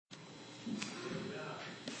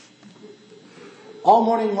All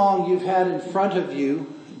morning long you've had in front of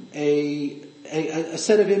you a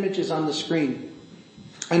set of images on the screen.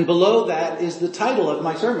 And below that is the title of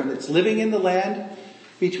my sermon. It's Living in the Land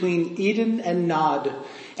Between Eden and Nod.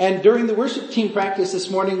 And during the worship team practice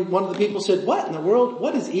this morning, one of the people said, "What in the world?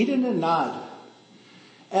 What is Eden and Nod?"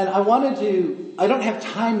 And I don't have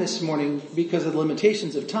time this morning because of the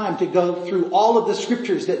limitations of time to go through all of the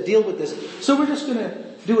scriptures that deal with this. So we're just going to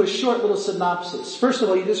do a short little synopsis. First of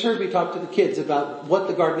all, you just heard me talk to the kids about what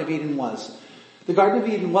the Garden of Eden was. The Garden of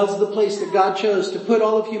Eden was the place that God chose to put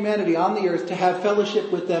all of humanity on the earth to have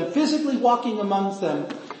fellowship with them, physically walking amongst them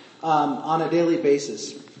on a daily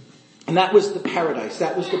basis. And that was the paradise.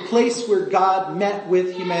 That was the place where God met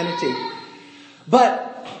with humanity.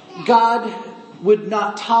 But God would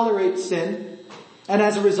not tolerate sin. And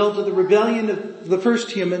as a result of the rebellion of the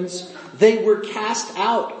first humans, they were cast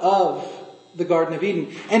out of the Garden of Eden.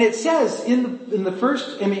 And it says in the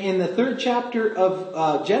third chapter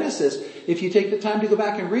of Genesis, if you take the time to go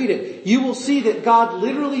back and read it, you will see that God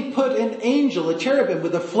literally put an angel, a cherubim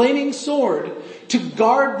with a flaming sword, to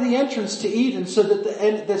guard the entrance to Eden so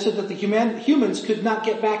that the humans could not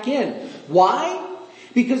get back in. Why?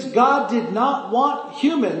 Because God did not want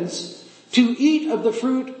humans to eat of the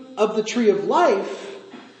fruit of the tree of life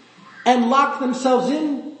and lock themselves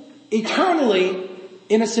in eternally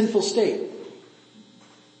in a sinful state.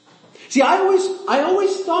 See, I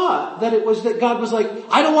always thought that it was that God was like,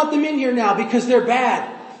 I don't want them in here now because they're bad.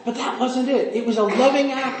 But that wasn't it. It was a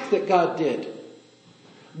loving act that God did.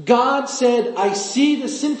 God said, I see the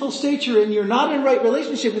sinful state you're in. You're not in right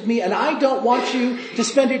relationship with me, and I don't want you to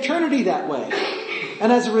spend eternity that way.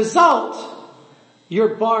 And as a result,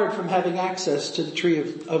 you're barred from having access to the tree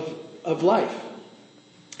of life.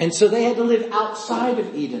 And so they had to live outside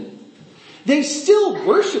of Eden. They still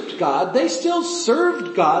worshiped God. They still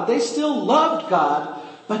served God. They still loved God.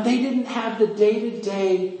 But they didn't have the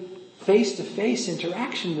day-to-day, face-to-face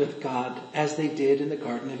interaction with God as they did in the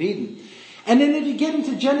Garden of Eden. And then if you get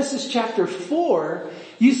into Genesis chapter 4,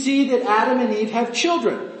 you see that Adam and Eve have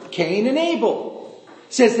children, Cain and Abel.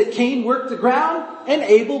 It says that Cain worked the ground and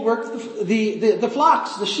Abel worked the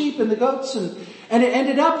flocks, the sheep and the goats. And it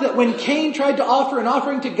ended up that when Cain tried to offer an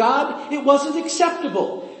offering to God, it wasn't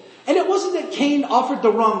acceptable. And it wasn't that Cain offered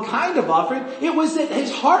the wrong kind of offering. It was that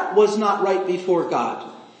his heart was not right before God.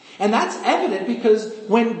 And that's evident because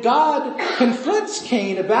when God confronts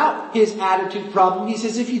Cain about his attitude problem, he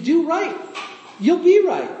says, if you do right, you'll be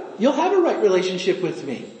right. You'll have a right relationship with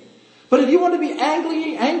me. But if you want to be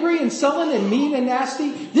angry and sullen and mean and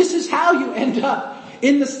nasty, this is how you end up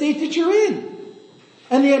in the state that you're in.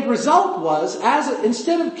 And the end result was,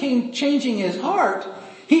 instead of Cain changing his heart,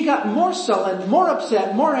 he got more sullen, more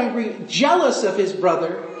upset, more angry, jealous of his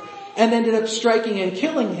brother, and ended up striking and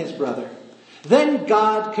killing his brother. Then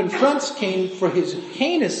God confronts Cain for his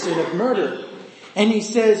heinous sin of murder. And he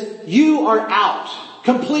says, you are out,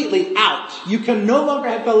 completely out. You can no longer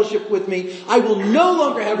have fellowship with me. I will no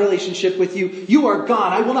longer have relationship with you. You are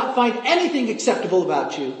gone. I will not find anything acceptable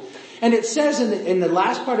about you. And it says in the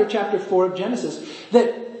last part of chapter 4 of Genesis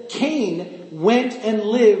that Cain went and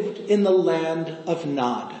lived in the land of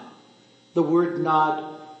Nod. The word Nod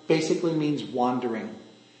basically means wandering.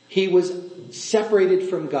 He was separated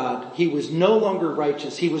from God. He was no longer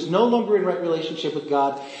righteous. He was no longer in right relationship with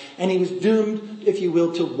God. And he was doomed, if you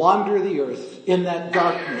will, to wander the earth in that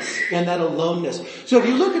darkness, in that aloneness. So if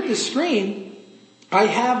you look at the screen, I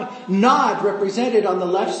have Nod represented on the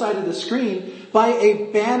left side of the screen by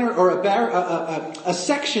a banner or a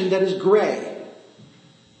section that is gray.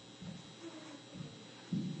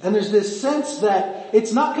 And there's this sense that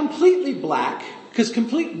it's not completely black, because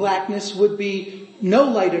complete blackness would be no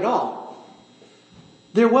light at all.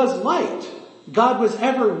 There was light. God was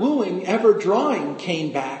ever wooing, ever drawing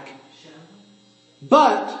Cain back.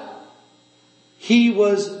 But he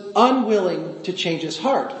was unwilling to change his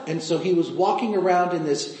heart. And so he was walking around in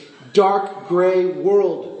this dark gray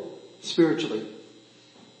world spiritually.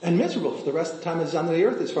 And miserable for the rest of the time he was on the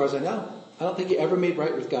earth, as far as I know. I don't think he ever made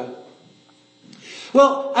right with God.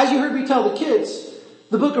 Well, as you heard me tell the kids,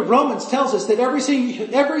 the book of Romans tells us that every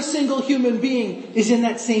single human being is in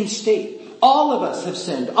that same state. All of us have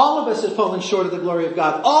sinned. All of us have fallen short of the glory of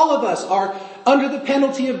God. All of us are under the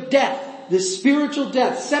penalty of death, this spiritual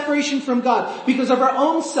death, separation from God, because of our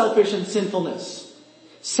own selfish sinfulness.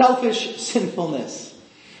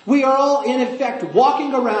 We are all, in effect,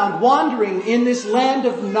 walking around, wandering in this land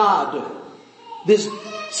of Nod, this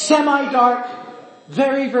semi-dark,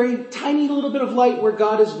 very, very tiny little bit of light where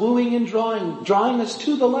God is wooing and drawing us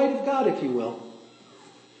to the light of God, if you will.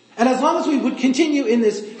 And as long as we would continue in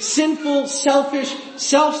this sinful, selfish,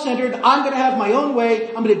 self-centered, I'm going to have my own way,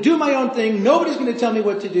 I'm going to do my own thing, nobody's going to tell me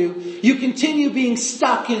what to do, you continue being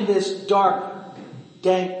stuck in this dark,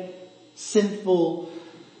 dank, sinful,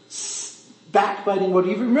 backbiting world.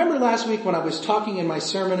 You remember last week when I was talking in my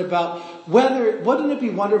sermon about wouldn't it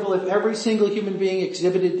be wonderful if every single human being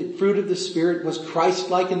exhibited the fruit of the Spirit, was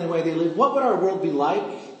Christ-like in the way they lived? What would our world be like?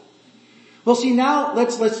 Well, see, now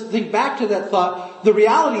let's think back to that thought. The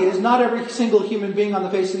reality is not every single human being on the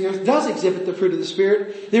face of the earth does exhibit the fruit of the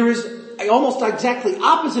Spirit. There is almost exactly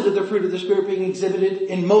opposite of the fruit of the Spirit being exhibited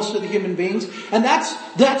in most of the human beings. And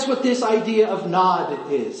that's what this idea of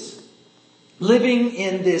Nod is. Living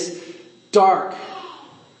in this dark,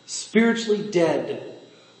 spiritually dead,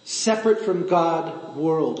 separate from God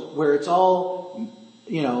world where it's all,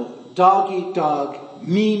 dog eat dog,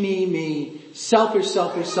 me, selfish.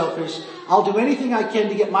 I'll do anything I can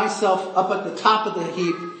to get myself up at the top of the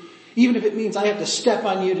heap, even if it means I have to step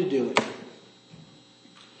on you to do it.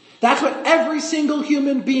 That's what every single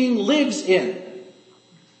human being lives in.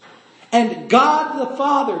 And God the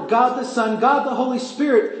Father, God the Son, God the Holy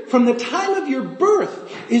Spirit, from the time of your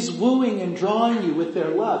birth, is wooing and drawing you with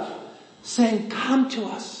their love, saying, come to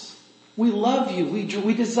us. We love you.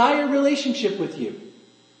 We desire relationship with you.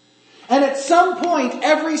 And at some point,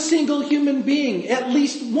 every single human being, at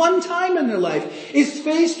least one time in their life, is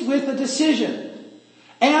faced with a decision.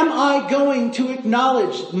 Am I going to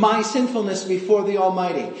acknowledge my sinfulness before the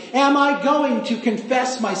Almighty? Am I going to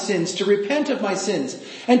confess my sins, to repent of my sins,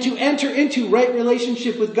 and to enter into right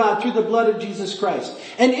relationship with God through the blood of Jesus Christ?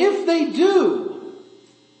 And if they do,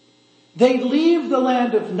 they leave the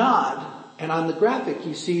land of Nod, and on the graphic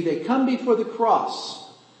you see they come before the cross.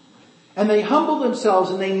 And they humble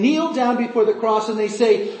themselves and they kneel down before the cross and they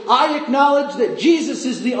say, I acknowledge that Jesus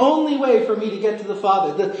is the only way for me to get to the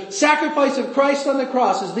Father. The sacrifice of Christ on the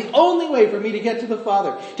cross is the only way for me to get to the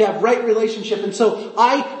Father, to have right relationship. And so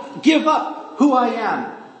I give up who I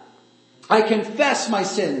am. I confess my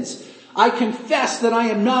sins. I confess that I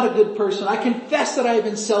am not a good person. I confess that I have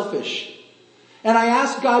been selfish. And I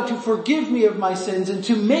ask God to forgive me of my sins and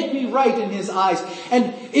to make me right in His eyes.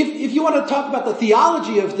 And if you want to talk about the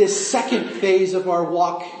theology of this second phase of our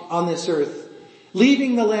walk on this earth,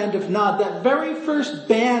 leaving the land of Nod, that very first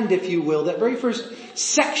band, if you will, that very first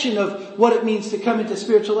section of what it means to come into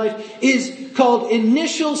spiritual life is called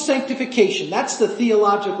initial sanctification. That's the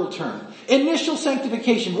theological term. Initial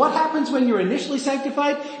sanctification. What happens when you're initially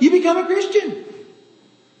sanctified? You become a Christian.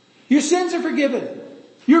 Your sins are forgiven.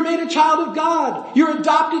 You're made a child of God. You're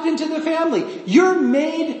adopted into the family. You're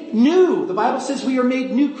made new. The Bible says we are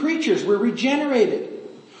made new creatures. We're regenerated.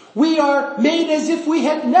 We are made as if we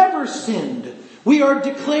had never sinned. We are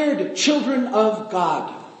declared children of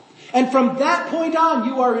God. And from that point on,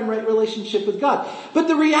 you are in right relationship with God. But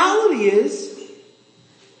the reality is,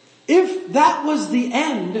 if that was the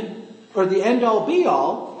end, or the end-all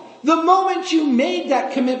be-all, the moment you made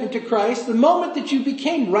that commitment to Christ, the moment that you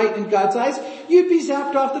became right in God's eyes, you'd be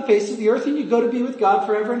zapped off the face of the earth and you'd go to be with God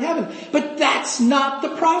forever in heaven. But that's not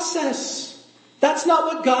the process. That's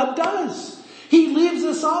not what God does. He leaves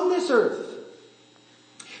us on this earth.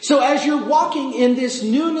 So as you're walking in this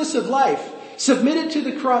newness of life, submitted to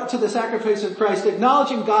the sacrifice of Christ,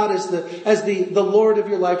 acknowledging God as the Lord of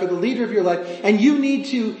your life or the leader of your life, and you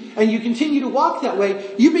continue to walk that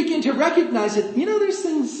way, you begin to recognize that, there's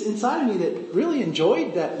things inside of me that really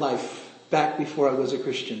enjoyed that life back before I was a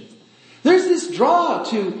Christian. There's this draw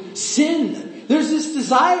to sin. There's this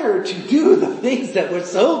desire to do the things that were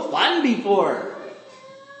so fun before.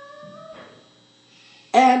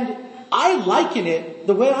 And I liken it,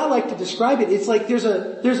 the way I like to describe it, it's like there's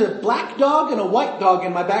a black dog and a white dog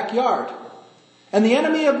in my backyard. And the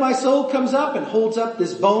enemy of my soul comes up and holds up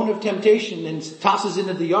this bone of temptation and tosses it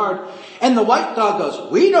into the yard. And the white dog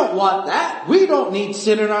goes, we don't want that. We don't need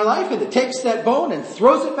sin in our life. And it takes that bone and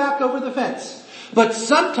throws it back over the fence. But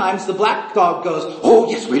sometimes the black dog goes, oh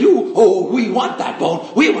yes we do. Oh, we want that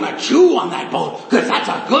bone. We want to chew on that bone because that's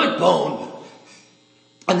a good bone.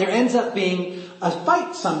 And there ends up being a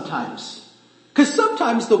fight sometimes. Because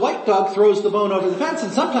sometimes the white dog throws the bone over the fence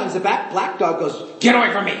and sometimes the black dog goes, get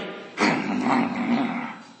away from me.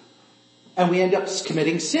 And we end up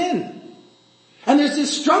committing sin. And there's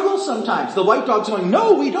this struggle sometimes. The white dog's going,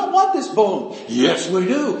 no, we don't want this bone. Yes, we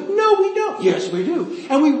do. No, we don't. Yes, we do.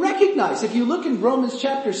 And we recognize, if you look in Romans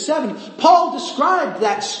chapter 7, Paul described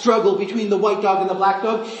that struggle between the white dog and the black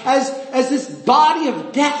dog as this body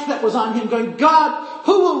of death that was on him going, God,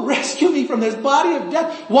 who will rescue me from this body of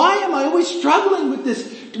death? Why am I always struggling with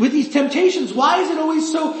these temptations? Why is it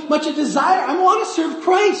always so much a desire? I want to serve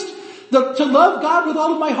Christ. To love God with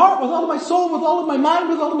all of my heart, with all of my soul, with all of my mind,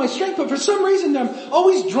 with all of my strength. But for some reason I'm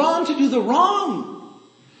always drawn to do the wrong.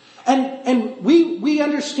 And we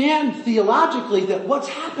understand theologically that what's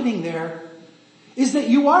happening there is that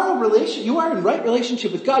you are in right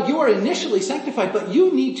relationship with God. You are initially sanctified, but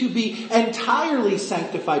you need to be entirely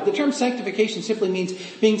sanctified. The term sanctification simply means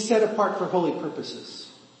being set apart for holy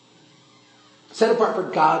purposes. Set apart for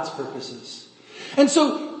God's purposes. And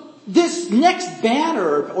so this next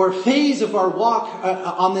banner or phase of our walk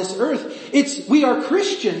on this earth, we are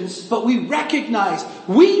Christians, but we recognize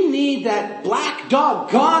we need that black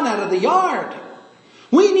dog gone out of the yard.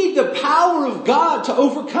 We need the power of God to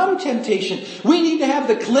overcome temptation. We need to have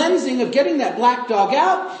the cleansing of getting that black dog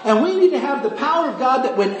out, and we need to have the power of God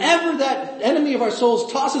that whenever that enemy of our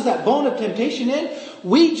souls tosses that bone of temptation in,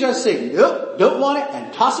 we just say, nope, don't want it,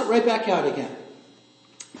 and toss it right back out again.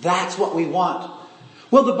 That's what we want.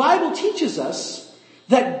 Well, the Bible teaches us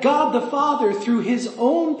that God the Father, through His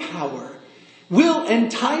own power, will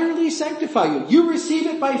entirely sanctify you. You receive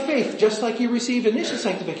it by faith, just like you receive initial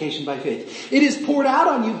sanctification by faith. It is poured out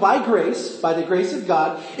on you by grace, by the grace of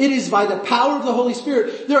God. It is by the power of the Holy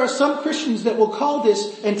Spirit. There are some Christians that will call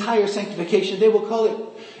this entire sanctification. They will call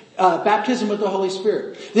it baptism with the Holy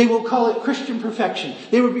Spirit. They will call it Christian perfection.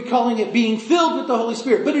 They would be calling it being filled with the Holy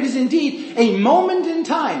Spirit. But it is indeed a moment in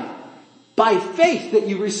time, by faith, that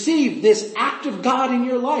you receive this act of God in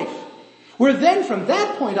your life. Where then from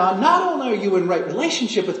that point on, not only are you in right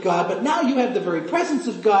relationship with God, but now you have the very presence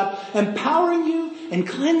of God empowering you and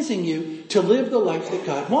cleansing you to live the life that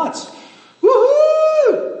God wants.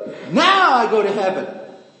 Woohoo! Now I go to heaven.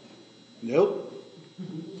 Nope.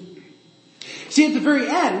 See, at the very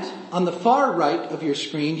end, on the far right of your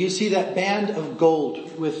screen, you see that band of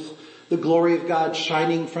gold with the glory of God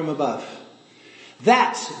shining from above.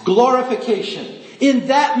 That's glorification. In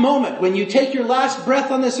that moment, when you take your last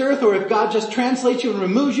breath on this earth, or if God just translates you and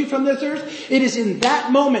removes you from this earth, it is in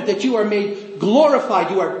that moment that you are made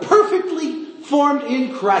glorified. You are perfectly formed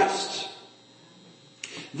in Christ.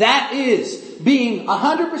 That is being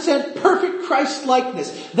 100% perfect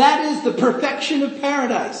Christ-likeness. That is the perfection of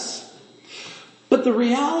paradise. But the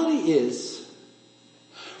reality is,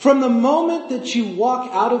 from the moment that you walk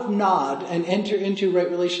out of Nod and enter into right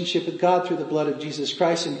relationship with God through the blood of Jesus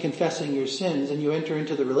Christ and confessing your sins, and you enter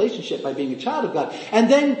into the relationship by being a child of God, and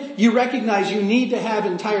then you recognize you need to have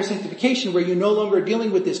entire sanctification where you're no longer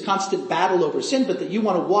dealing with this constant battle over sin, but that you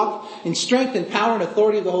want to walk in strength and power and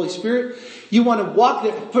authority of the Holy Spirit. You want to walk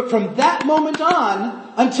there. But from that moment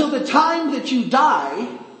on until the time that you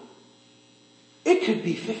die, it could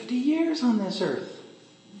be 50 years on this earth.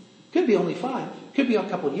 Could be only 5. Could be a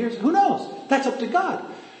couple of years. Who knows? That's up to God.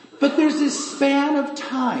 But there's this span of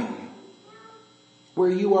time where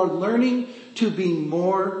you are learning to be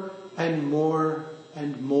more and more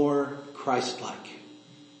and more Christ-like.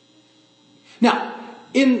 Now,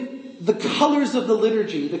 in the colors of the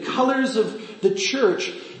liturgy, the colors of the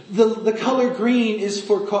church, the color green is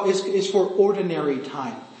for ordinary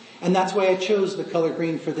time. And that's why I chose the color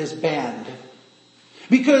green for this band.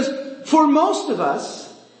 Because for most of us,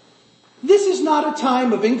 this is not a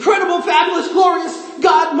time of incredible, fabulous, glorious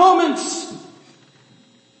God moments.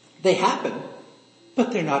 They happen,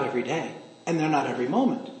 but they're not every day, and they're not every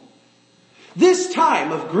moment. This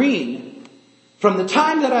time of green, from the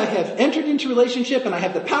time that I have entered into relationship and I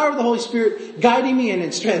have the power of the Holy Spirit guiding me and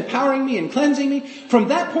empowering me and cleansing me, from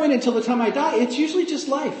that point until the time I die, it's usually just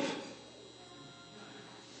life.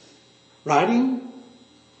 Riding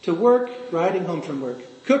to work, riding home from work,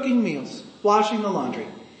 cooking meals, washing the laundry,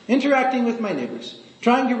 interacting with my neighbors,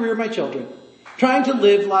 trying to rear my children, trying to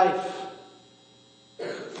live life.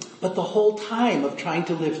 But the whole time of trying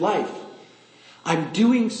to live life, I'm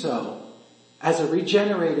doing so as a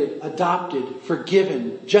regenerated, adopted,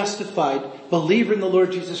 forgiven, justified believer in the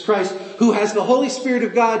Lord Jesus Christ, who has the Holy Spirit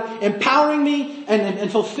of God empowering me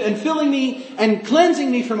and filling me and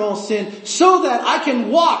cleansing me from all sin, so that I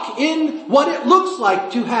can walk in what it looks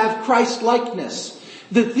like to have Christ-likeness.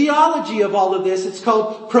 The theology of all of this, it's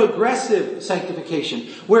called progressive sanctification,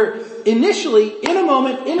 where initially, in a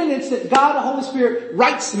moment, in an instant, God, the Holy Spirit,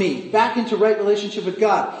 writes me back into right relationship with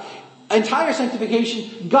God. Entire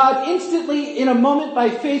sanctification, God instantly, in a moment by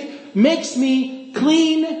faith, makes me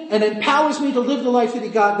clean and empowers me to live the life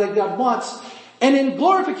that God wants. And in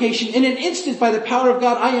glorification, in an instant, by the power of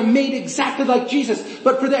God, I am made exactly like Jesus.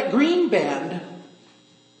 But for that green band,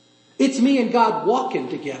 it's me and God walking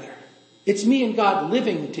together. It's me and God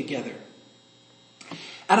living together.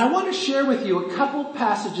 And I want to share with you a couple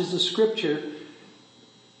passages of scripture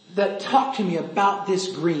that talk to me about this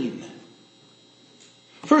green.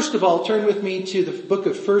 First of all, turn with me to the book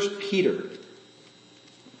of 1 Peter.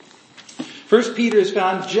 1 Peter is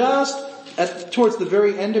found just towards the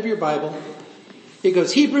very end of your Bible. It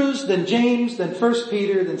goes Hebrews, then James, then 1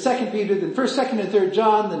 Peter, then 2 Peter, then 1st, 2nd, and 3rd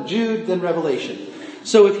John, then Jude, then Revelation.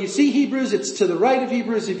 So if you see Hebrews, it's to the right of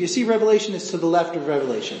Hebrews. If you see Revelation, it's to the left of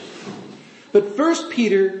Revelation. But 1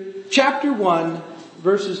 Peter chapter 1,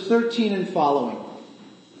 verses 13 and following.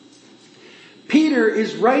 Peter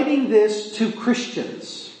is writing this to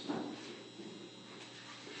Christians.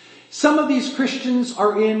 Some of these Christians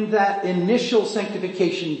are in that initial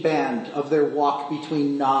sanctification band of their walk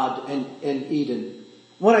between Nod and Eden.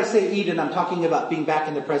 When I say Eden, I'm talking about being back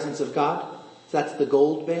in the presence of God. That's the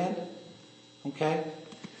gold band. Okay?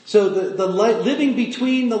 So the living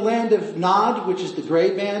between the land of Nod, which is the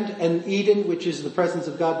gray band, and Eden, which is the presence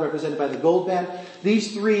of God represented by the gold band,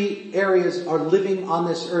 these three areas are living on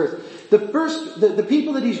this earth. The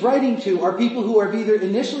people that he's writing to are people who are either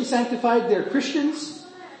initially sanctified, they're Christians,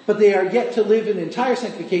 but they are yet to live in entire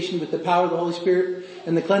sanctification with the power of the Holy Spirit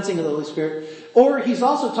and the cleansing of the Holy Spirit. Or he's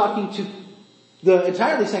also talking to the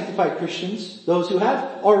entirely sanctified Christians, those who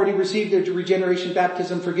have already received their regeneration,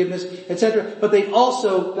 baptism, forgiveness, etc. But they've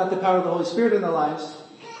also got the power of the Holy Spirit in their lives.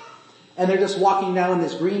 And they're just walking now in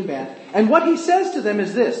this green band. And what he says to them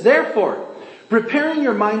is this: therefore, preparing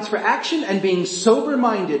your minds for action and being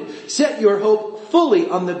sober-minded, set your hope fully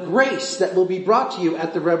on the grace that will be brought to you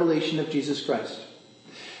at the revelation of Jesus Christ.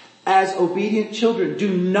 As obedient children,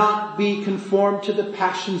 do not be conformed to the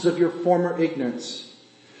passions of your former ignorance.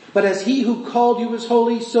 But as he who called you is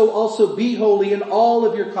holy, so also be holy in all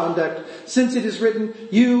of your conduct, since it is written,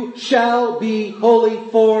 you shall be holy,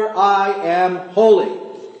 for I am holy.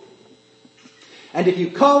 And if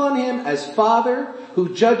you call on him as Father,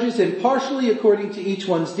 who judges impartially according to each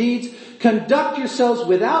one's deeds, conduct yourselves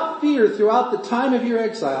without fear throughout the time of your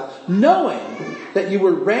exile, knowing that you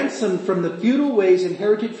were ransomed from the futile ways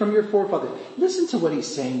inherited from your forefathers. Listen to what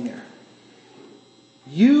he's saying there.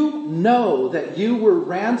 You know that you were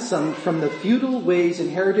ransomed from the futile ways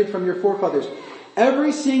inherited from your forefathers.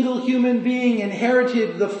 Every single human being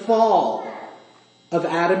inherited the fall of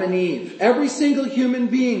Adam and Eve. Every single human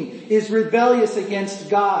being is rebellious against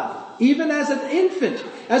God. Even as an infant,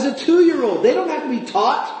 as a 2-year-old, they don't have to be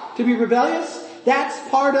taught to be rebellious. That's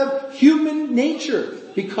part of human nature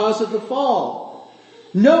because of the fall.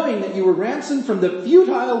 Knowing that you were ransomed from the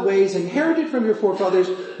futile ways inherited from your forefathers,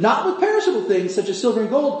 not with perishable things such as silver and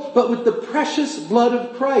gold, but with the precious blood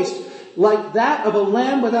of Christ, like that of a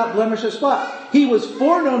lamb without blemish or spot. He was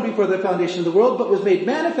foreknown before the foundation of the world, but was made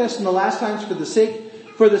manifest in the last times for the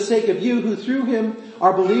sake of you who through him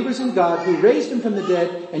are believers in God, who raised him from the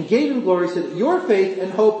dead and gave him glory, so that your faith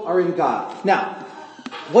and hope are in God. Now,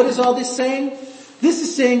 what is all this saying? This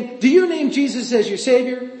is saying, do you name Jesus as your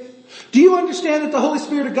Savior? Do you understand that the Holy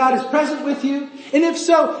Spirit of God is present with you? And if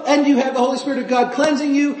so, and you have the Holy Spirit of God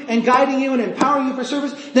cleansing you and guiding you and empowering you for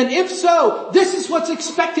service, then if so, this is what's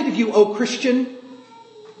expected of you, O Christian.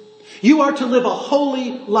 You are to live a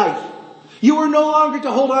holy life. You are no longer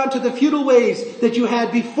to hold on to the futile ways that you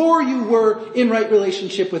had before you were in right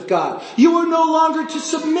relationship with God. You are no longer to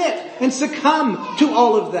submit and succumb to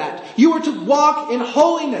all of that. You are to walk in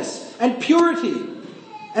holiness and purity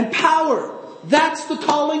and power. That's the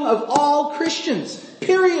calling of all Christians.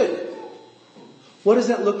 Period. What does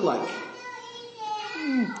that look like?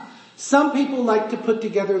 Some people like to put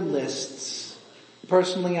together lists.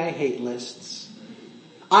 Personally, I hate lists.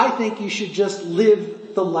 I think you should just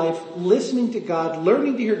live the life listening to God,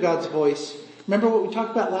 learning to hear God's voice. Remember what we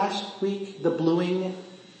talked about last week? The bluing.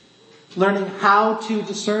 Learning how to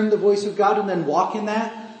discern the voice of God and then walk in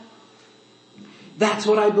that. That's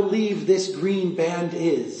what I believe this green band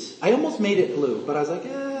is. I almost made it blue, but I was like,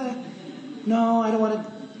 no, I don't want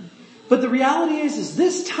to. But the reality is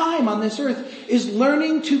this time on this earth is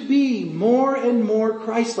learning to be more and more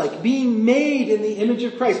Christ-like, being made in the image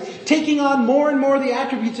of Christ, taking on more and more the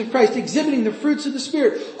attributes of Christ, exhibiting the fruits of the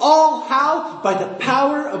Spirit. All how? By the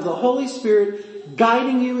power of the Holy Spirit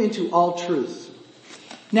guiding you into all truth.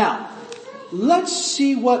 Now, let's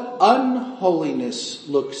see what unholiness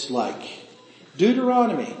looks like.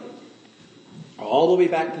 Deuteronomy, all the way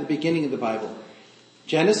back to the beginning of the Bible.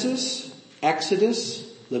 Genesis, Exodus,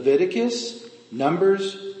 Leviticus,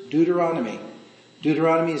 Numbers, Deuteronomy.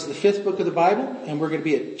 Deuteronomy is the 5th book of the Bible, and we're going to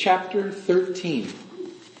be at chapter 13.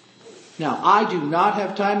 Now, I do not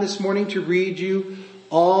have time this morning to read you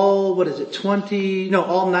all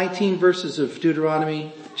 19 verses of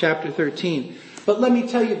Deuteronomy chapter 13. But let me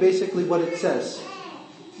tell you basically what it says.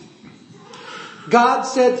 God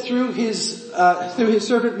said through his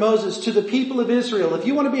servant Moses to the people of Israel, if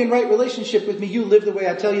you want to be in right relationship with me, you live the way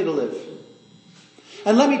I tell you to live.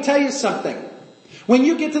 And let me tell you something. When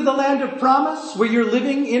you get to the land of promise, where you're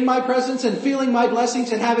living in my presence and feeling my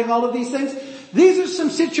blessings and having all of these things, these are some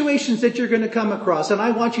situations that you're going to come across. And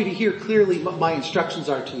I want you to hear clearly what my instructions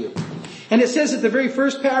are to you. And it says at the very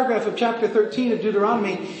first paragraph of chapter 13 of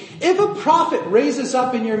Deuteronomy, if a prophet raises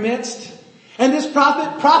up in your midst, and this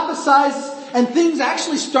prophet prophesies and things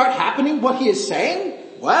actually start happening, what he is saying,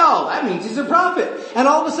 well, that means he's a prophet. And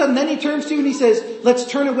all of a sudden then he turns to you and he says, let's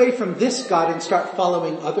turn away from this God and start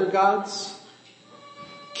following other gods.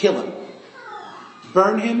 Kill him.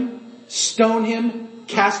 Burn him. Stone him.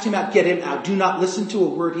 Cast him out. Get him out. Do not listen to a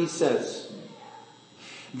word he says.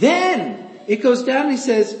 Then it goes down and he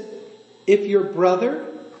says, if your brother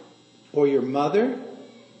or your mother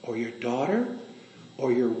or your daughter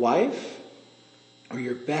or your wife or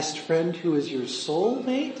your best friend who is your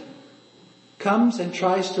soulmate comes and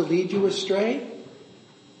tries to lead you astray,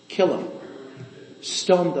 kill them,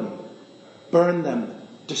 stone them, burn them,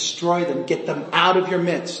 destroy them, get them out of your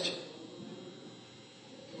midst.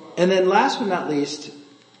 And then last but not least,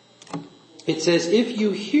 it says, if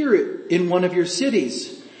you hear it in one of your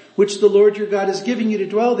cities, which the Lord your God is giving you to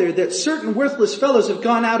dwell there, that certain worthless fellows have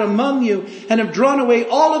gone out among you and have drawn away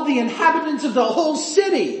all of the inhabitants of the whole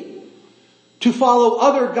city to follow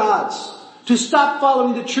other gods, to stop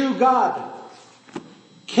following the true God,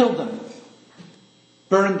 kill them,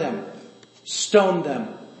 burn them, stone them,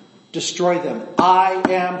 destroy them. I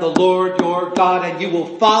am the Lord your God and you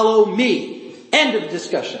will follow me. End of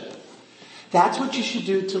discussion. That's what you should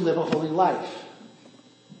do to live a holy life.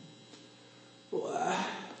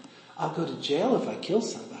 I'll go to jail if I kill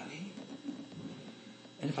somebody.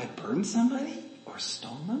 And if I burn somebody or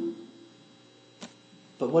stone them.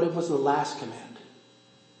 But what was the last command?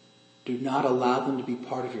 Do not allow them to be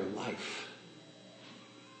part of your life.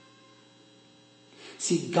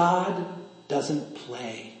 See, God doesn't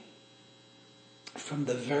play. From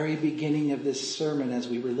the very beginning of this sermon, as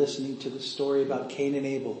we were listening to the story about Cain and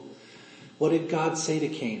Abel, what did God say to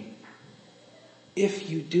Cain? If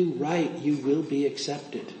you do right, you will be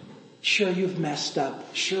accepted. Sure, you've messed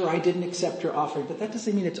up. Sure, I didn't accept your offering, but that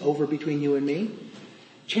doesn't mean it's over between you and me.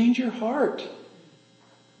 Change your heart.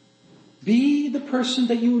 Be the person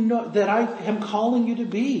that you know, that I am calling you to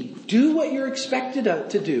be. Do what you're expected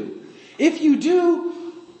to do. If you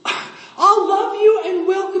do, I'll love you and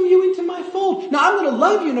welcome you into my fold. Now, I'm going to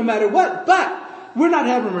love you no matter what, but we're not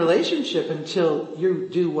having a relationship until you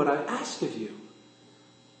do what I ask of you.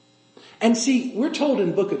 And see, we're told in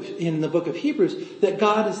the book of Hebrews that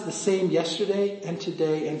God is the same yesterday and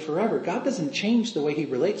today and forever. God doesn't change the way he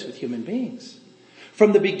relates with human beings.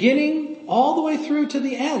 From the beginning all the way through to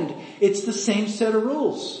the end, it's the same set of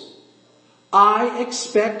rules. I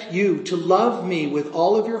expect you to love me with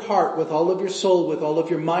all of your heart, with all of your soul, with all of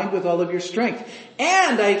your mind, with all of your strength.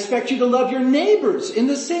 And I expect you to love your neighbors in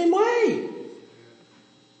the same way.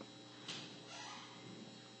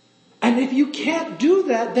 And if you can't do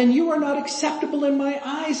that, then you are not acceptable in my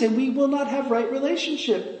eyes and we will not have right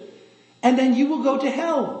relationship. And then you will go to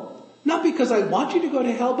hell. Not because I want you to go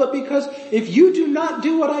to hell, but because if you do not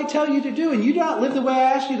do what I tell you to do and you do not live the way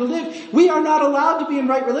I ask you to live, we are not allowed to be in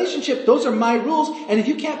right relationship. Those are my rules. And if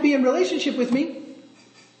you can't be in relationship with me,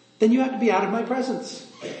 then you have to be out of my presence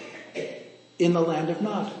in the land of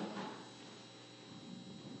Nod,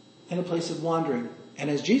 in a place of wandering. And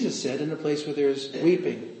as Jesus said, in a place where there's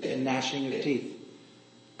weeping and gnashing of teeth,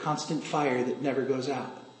 constant fire that never goes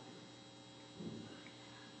out.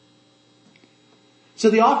 So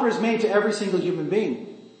the offer is made to every single human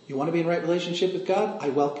being. You want to be in right relationship with God? I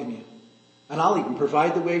welcome you. And I'll even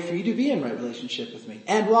provide the way for you to be in right relationship with me.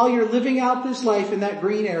 And while you're living out this life in that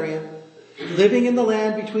green area, living in the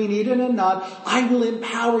land between Eden and Nod, I will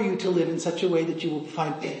empower you to live in such a way that you will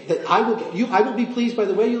find that I will be pleased by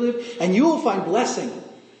the way you live, and you will find blessing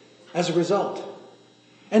as a result.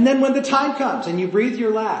 And then when the time comes and you breathe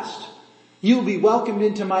your last, you will be welcomed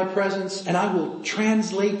into my presence, and I will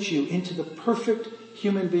translate you into the perfect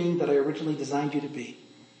human being that I originally designed you to be.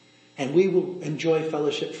 And we will enjoy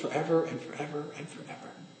fellowship forever and forever and forever.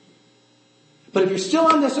 But if you're still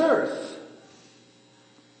on this earth,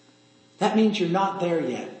 that means you're not there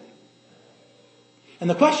yet. And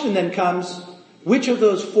the question then comes, which of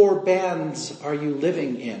those four bands are you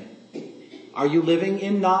living in? Are you living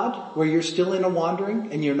in Nod, where you're still in a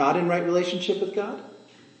wandering and you're not in right relationship with God?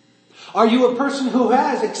 Are you a person who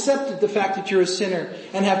has accepted the fact that you're a sinner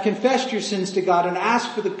and have confessed your sins to God and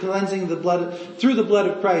asked for the cleansing of the blood, through the blood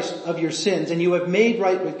of Christ, of your sins, and you have made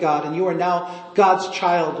right with God and you are now God's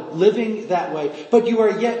child living that way, but you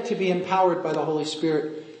are yet to be empowered by the Holy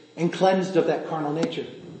Spirit and cleansed of that carnal nature?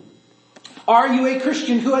 Are you a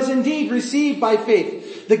Christian who has indeed received by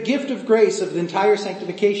faith the gift of grace of the entire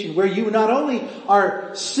sanctification, where you not only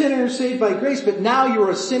are sinners saved by grace, but now you are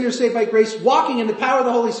a sinner saved by grace, walking in the power of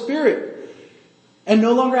the Holy Spirit, and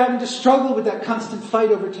no longer having to struggle with that constant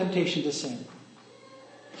fight over temptation to sin?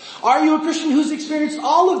 Are you a Christian who's experienced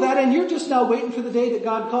all of that and you're just now waiting for the day that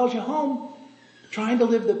God calls you home, trying to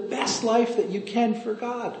live the best life that you can for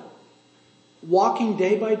God, walking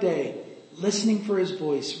day by day, listening for His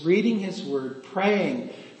voice, reading His word,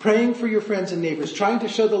 praying for your friends and neighbors, trying to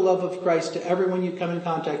show the love of Christ to everyone you come in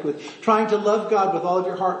contact with, trying to love God with all of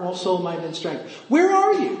your heart, soul, mind, and strength? Where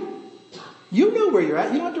are you? You know where you're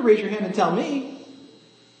at. You don't have to raise your hand and tell me.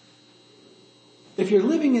 If you're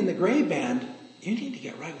living in the gray band, you need to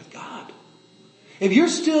get right with God. If you're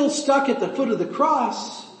still stuck at the foot of the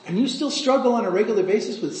cross and you still struggle on a regular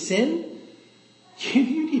basis with sin,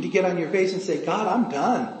 you need to get on your face and say, God, I'm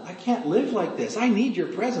done. I can't live like this. I need your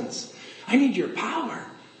presence. I need your power.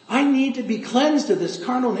 I need to be cleansed of this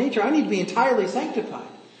carnal nature. I need to be entirely sanctified.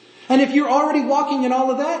 And if you're already walking in all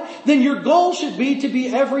of that, then your goal should be to be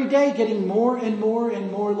every day getting more and more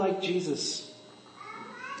and more like Jesus.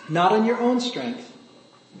 Not on your own strength,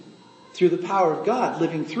 through the power of God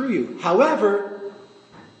living through you. However,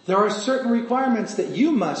 there are certain requirements that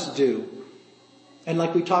you must do. And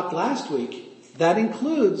like we talked last week, that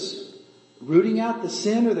includes rooting out the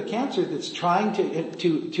sin or the cancer that's trying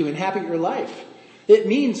to inhabit your life. It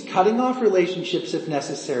means cutting off relationships if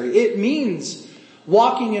necessary. It means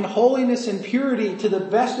walking in holiness and purity to the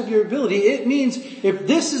best of your ability. It means if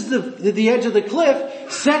this is the edge of the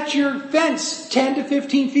cliff, set your fence 10 to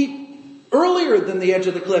 15 feet earlier than the edge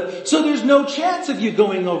of the cliff, so there's no chance of you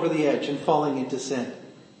going over the edge and falling into sin.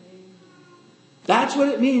 That's what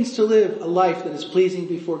it means to live a life that is pleasing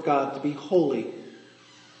before God, to be holy,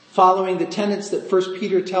 following the tenets that 1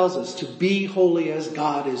 Peter tells us, to be holy as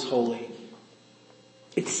God is holy.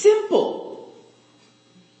 It's simple.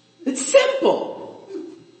 It's simple.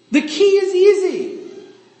 The key is easy.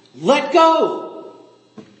 Let go.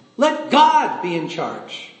 Let God be in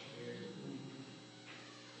charge.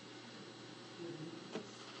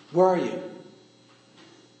 Where are you?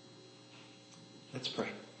 Let's pray.